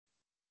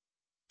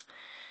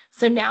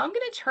So now I'm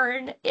going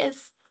to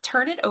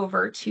turn it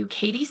over to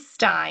Katie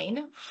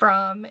Stein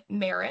from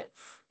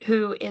Merits,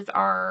 who is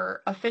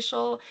our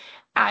official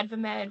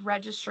AdvaMed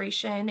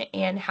registration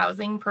and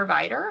housing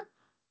provider.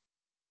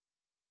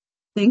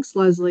 Thanks,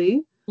 Leslie.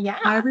 Hi, Yeah.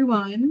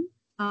 everyone.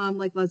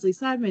 Like Leslie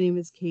said, my name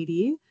is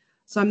Katie.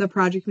 So I'm the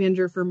project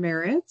manager for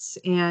Merits.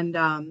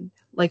 And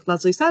like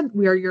Leslie said,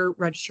 we are your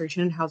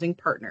registration and housing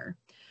partner.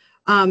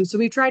 So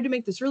we've tried to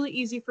make this really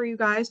easy for you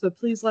guys, but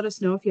please let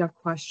us know if you have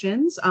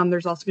questions.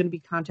 There's also going to be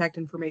contact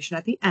information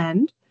at the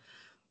end.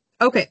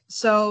 Okay,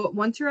 so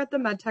once you're at the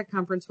MedTech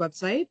conference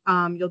website,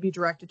 you'll be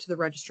directed to the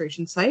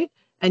registration site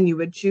and you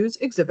would choose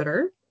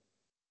Exhibitor.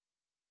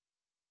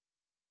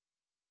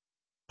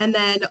 And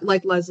then,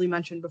 like Leslie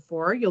mentioned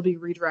before, you'll be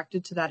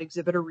redirected to that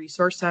Exhibitor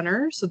Resource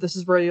Center. So this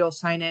is where you'll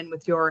sign in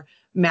with your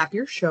Map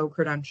Your Show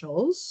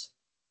credentials.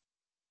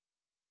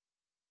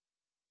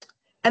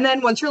 And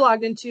then once you're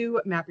logged into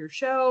Map Your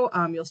Show,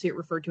 you'll see it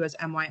referred to as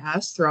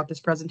MYS throughout this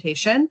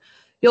presentation.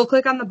 You'll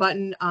click on the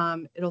button,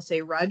 it'll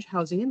say Reg,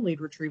 Housing, and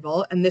Lead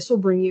Retrieval, and this will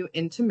bring you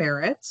into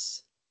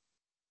Merits.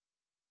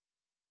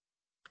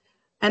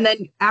 And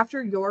then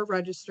after you're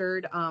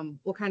registered,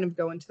 we'll kind of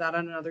go into that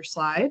on another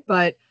slide,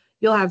 but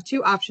you'll have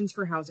two options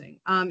for housing.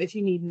 If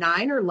you need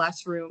 9 or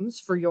less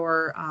rooms for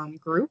your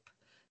group,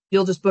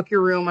 you'll just book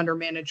your room under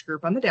Manage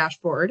Group on the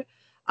dashboard.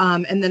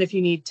 And then if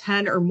you need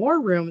 10 or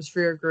more rooms for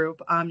your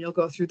group, you'll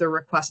go through the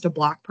Request a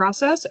Block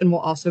process, and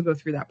we'll also go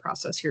through that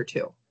process here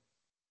too.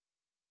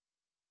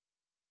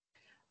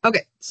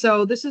 Okay,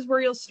 so this is where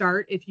you'll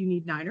start if you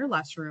need 9 or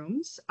less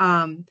rooms.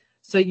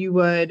 So you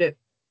would,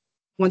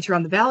 once you're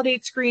on the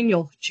Validate screen,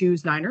 you'll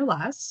choose 9 or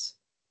less.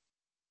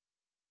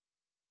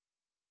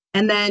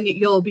 And then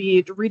you'll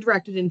be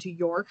redirected into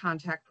your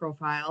contact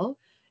profile.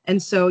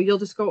 And so you'll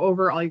just go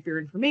over all of your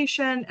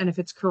information. And if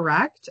it's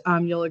correct,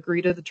 you'll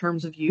agree to the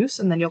terms of use,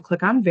 and then you'll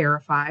click on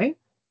Verify.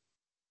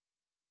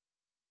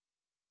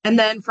 And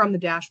then from the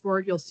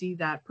dashboard, you'll see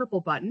that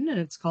purple button, and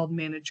it's called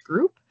Manage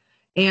Group.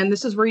 And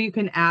this is where you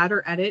can add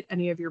or edit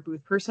any of your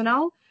booth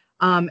personnel.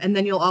 And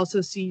then you'll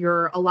also see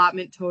your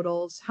allotment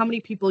totals, how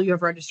many people you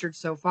have registered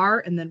so far,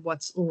 and then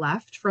what's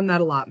left from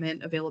that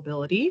allotment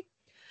availability.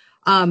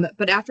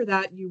 But after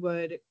that, you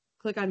would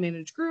click on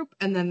Manage Group,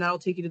 and then that'll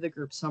take you to the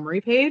group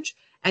summary page.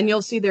 And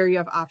you'll see there you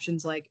have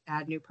options like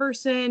Add New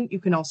Person. You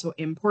can also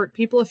import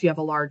people if you have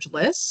a large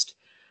list.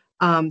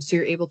 So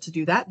you're able to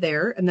do that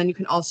there. And then you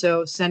can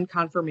also send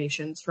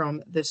confirmations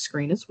from this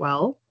screen as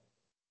well.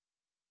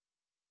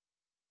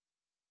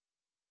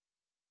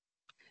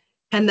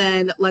 And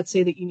then let's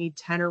say that you need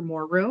 10 or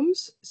more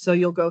rooms. So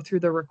you'll go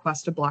through the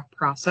Request a Block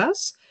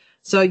process.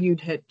 So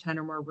you'd hit 10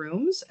 or more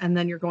rooms, and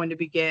then you're going to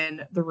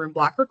begin the room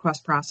block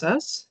request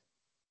process.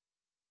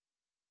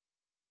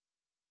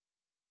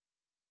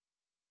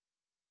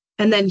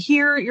 And then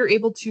here you're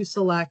able to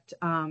select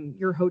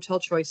your hotel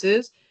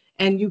choices,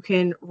 and you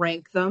can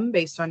rank them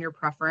based on your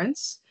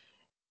preference.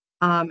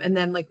 And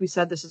then, like we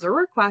said, this is a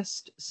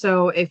request.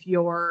 So if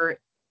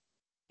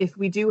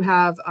we do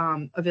have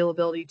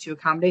availability to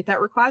accommodate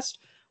that request,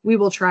 we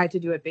will try to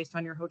do it based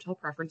on your hotel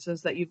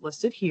preferences that you've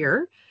listed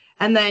here.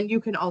 And then you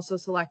can also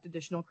select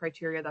additional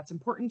criteria that's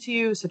important to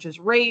you, such as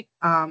rate,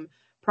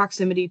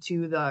 proximity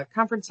to the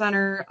conference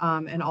center,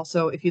 and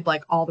also if you'd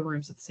like all the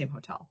rooms at the same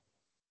hotel.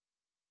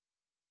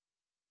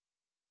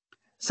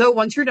 So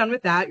once you're done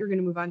with that, you're going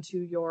to move on to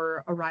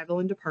your arrival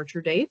and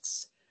departure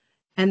dates.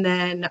 And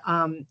then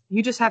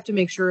you just have to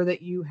make sure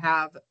that you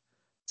have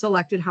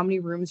selected how many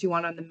rooms you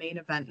want on the main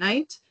event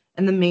night.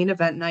 And the main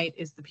event night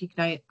is the peak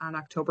night on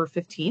October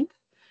 15th.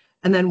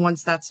 And then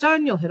once that's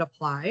done, you'll hit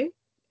apply.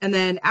 And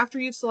then after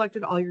you've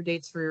selected all your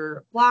dates for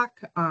your block,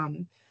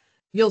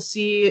 you'll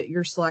see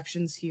your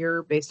selections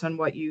here based on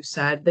what you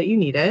said that you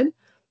needed.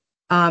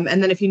 And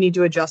then if you need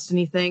to adjust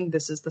anything,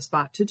 this is the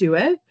spot to do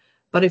it.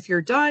 But if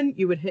you're done,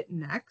 you would hit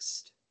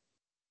next.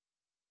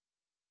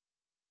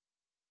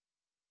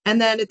 And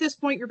then at this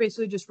point, you're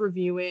basically just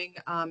reviewing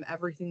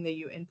everything that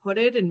you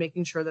inputted and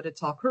making sure that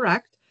it's all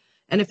correct.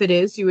 And if it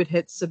is, you would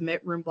hit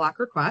submit room block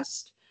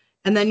request.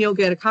 And then you'll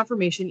get a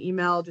confirmation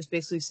email just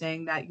basically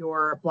saying that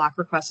your block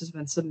request has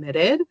been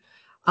submitted.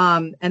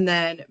 And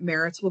then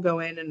Merits will go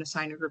in and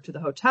assign your group to the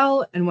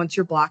hotel. And once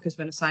your block has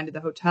been assigned to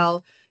the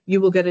hotel, you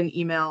will get an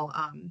email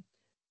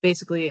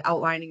basically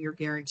outlining your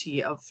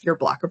guarantee of your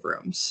block of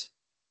rooms.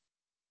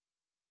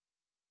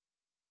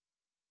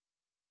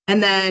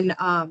 And then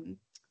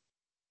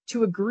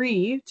to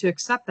agree to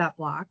accept that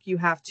block, you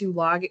have to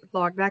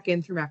log back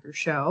in through Map Your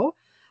Show.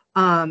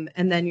 And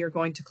then you're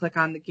going to click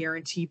on the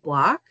guarantee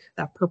block,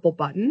 that purple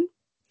button.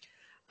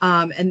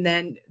 And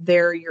then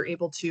there you're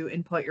able to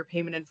input your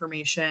payment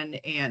information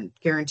and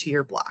guarantee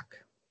your block.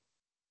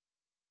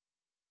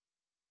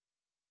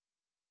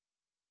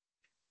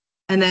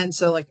 And then,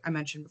 so like I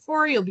mentioned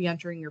before, you'll be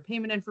entering your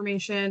payment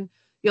information.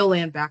 You'll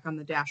land back on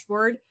the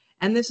dashboard.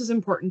 And this is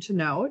important to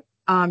note.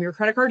 Your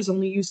credit card is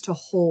only used to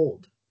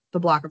hold the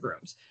block of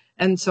rooms,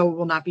 and so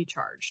will not be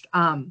charged.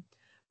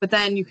 But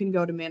then you can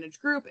go to Manage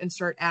Group and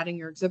start adding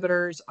your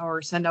exhibitors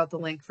or send out the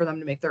link for them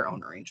to make their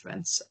own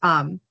arrangements.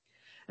 And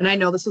And I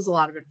know this is a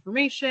lot of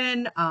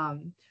information,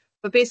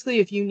 but basically,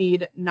 if you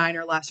need 9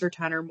 or less or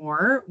 10 or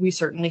more, we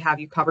certainly have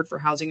you covered for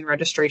housing and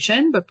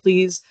registration. But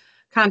please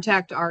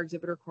contact our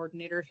exhibitor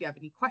coordinator if you have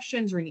any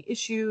questions or any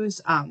issues.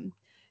 And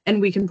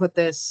we can put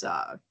this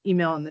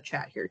email in the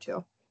chat here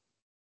too.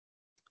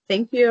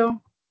 Thank you.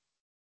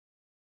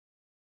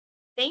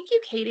 Thank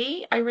you,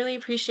 Katie. I really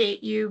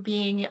appreciate you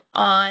being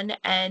on.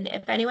 And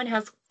if anyone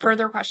has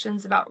further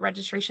questions about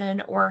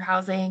registration or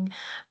housing,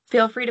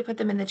 feel free to put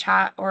them in the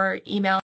chat or email